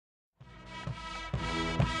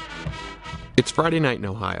It's Friday night in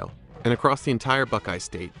Ohio, and across the entire Buckeye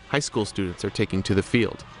State, high school students are taking to the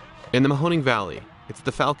field. In the Mahoning Valley, it's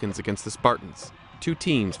the Falcons against the Spartans, two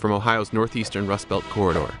teams from Ohio's northeastern Rust Belt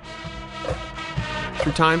corridor.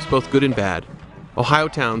 Through times both good and bad, Ohio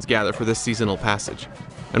towns gather for this seasonal passage,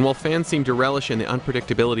 and while fans seem to relish in the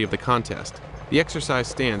unpredictability of the contest, the exercise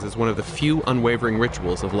stands as one of the few unwavering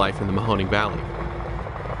rituals of life in the Mahoning Valley.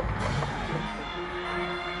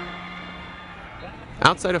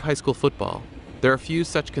 Outside of high school football, there are few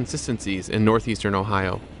such consistencies in northeastern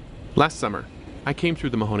Ohio. Last summer, I came through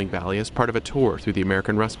the Mahoning Valley as part of a tour through the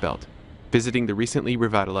American Rust Belt, visiting the recently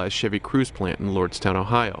revitalized Chevy Cruise plant in Lordstown,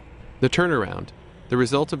 Ohio. The turnaround, the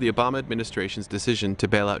result of the Obama administration's decision to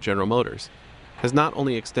bail out General Motors, has not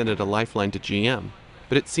only extended a lifeline to GM,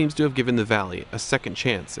 but it seems to have given the valley a second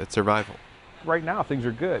chance at survival. Right now, things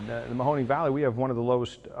are good. The Mahoning Valley, we have one of the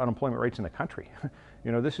lowest unemployment rates in the country.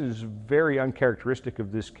 You know, this is very uncharacteristic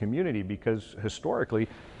of this community because historically,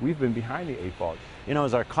 we've been behind the eight ball. You know,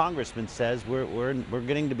 as our congressman says, we're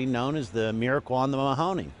getting to be known as the miracle on the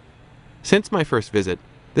Mahoning. Since my first visit,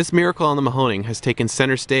 this miracle on the Mahoning has taken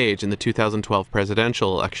center stage in the 2012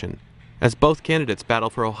 presidential election, as both candidates battle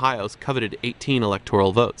for Ohio's coveted 18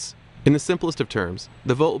 electoral votes. In the simplest of terms,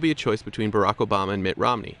 the vote will be a choice between Barack Obama and Mitt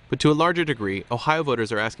Romney, but to a larger degree, Ohio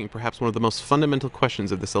voters are asking perhaps one of the most fundamental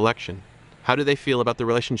questions of this election. How do they feel about the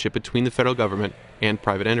relationship between the federal government and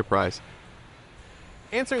private enterprise?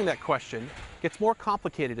 Answering that question gets more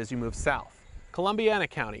complicated as you move south. Columbiana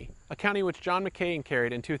County, a county which John McCain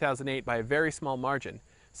carried in 2008 by a very small margin,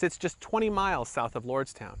 sits just 20 miles south of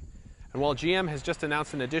Lordstown. And while GM has just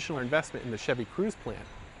announced an additional investment in the Chevy Cruise plant,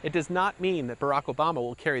 it does not mean that Barack Obama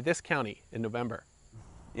will carry this county in November.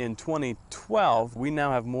 In 2012, we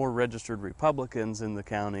now have more registered Republicans in the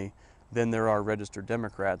county than there are registered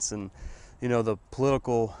Democrats. And you know, the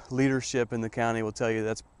political leadership in the county will tell you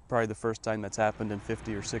that's probably the first time that's happened in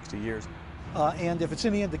 50 or 60 years. And if it's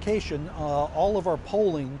any indication, all of our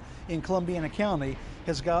polling in Columbiana County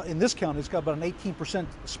has got about an 18%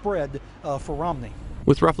 spread for Romney.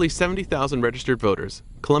 With roughly 70,000 registered voters,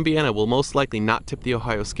 Columbiana will most likely not tip the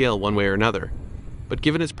Ohio scale one way or another. But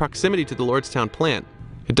given its proximity to the Lordstown plant,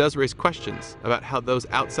 it does raise questions about how those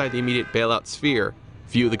outside the immediate bailout sphere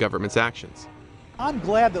view the government's actions. I'm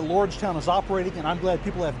glad that Lordstown is operating, and I'm glad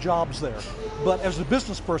people have jobs there. But as a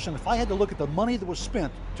business person, if I had to look at the money that was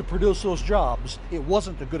spent to produce those jobs, it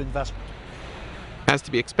wasn't a good investment. As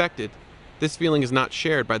to be expected, this feeling is not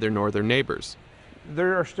shared by their northern neighbors.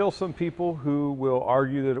 There are still some people who will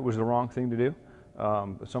argue that it was the wrong thing to do.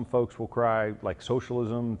 Some folks will cry like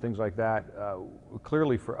socialism, things like that.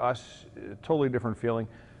 Clearly for us, a totally different feeling.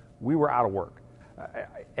 We were out of work.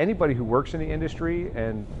 Anybody who works in the industry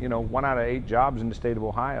and, you know, 1 out of 8 jobs in the state of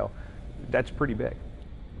Ohio, that's pretty big.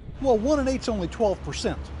 Well, 1 in 8 is only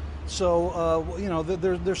 12%. So, you know,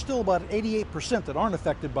 there's still about 88% that aren't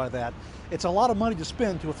affected by that. It's a lot of money to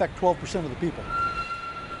spend to affect 12% of the people.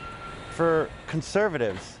 For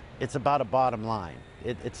conservatives, it's about a bottom line.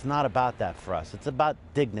 It's not about that for us. It's about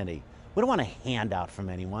dignity. We don't want a handout from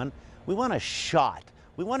anyone. We want a shot.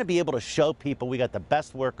 We want to be able to show people we got the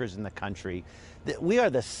best workers in the country. We are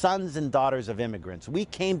the sons and daughters of immigrants.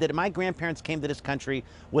 My grandparents came to this country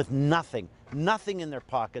with nothing in their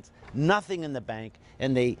pockets, nothing in the bank,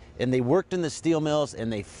 and they worked in the steel mills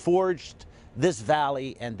and they forged this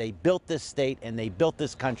valley and they built this state and they built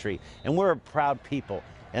this country. And we're a proud people.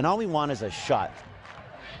 And all we want is a shot.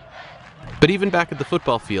 But even back at the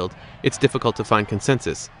football field, it's difficult to find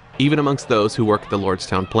consensus, even amongst those who work at the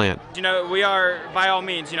Lordstown plant. You know, we are, by all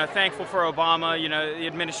means, you know, thankful for Obama, you know, the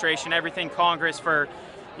administration, everything, Congress for,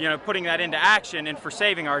 you know, putting that into action and for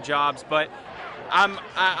saving our jobs. But I'm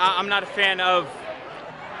not a fan of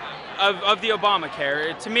the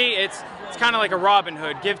Obamacare. To me, it's kind of like a Robin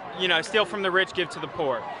Hood. Give, you know, steal from the rich, give to the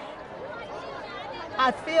poor.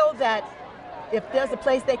 I feel that if there's a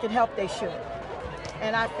place they can help, they should.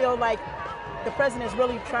 And I feel like the president is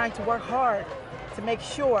really trying to work hard to make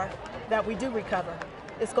sure that we do recover.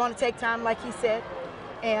 It's going to take time, like he said,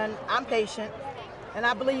 and I'm patient. And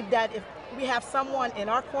I believe that if we have someone in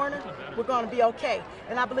our corner, we're going to be okay.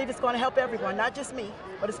 And I believe it's going to help everyone, not just me,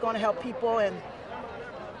 but it's going to help people in,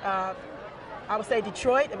 I would say,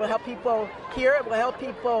 Detroit. It will help people here. It will help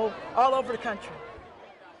people all over the country.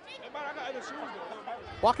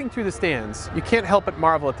 Walking through the stands, you can't help but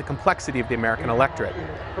marvel at the complexity of the American electorate.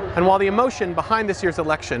 And while the emotion behind this year's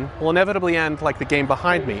election will inevitably end like the game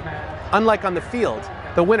behind me, unlike on the field,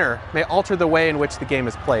 the winner may alter the way in which the game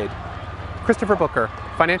is played. Christopher Booker,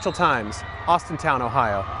 Financial Times, Austintown,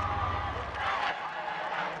 Ohio.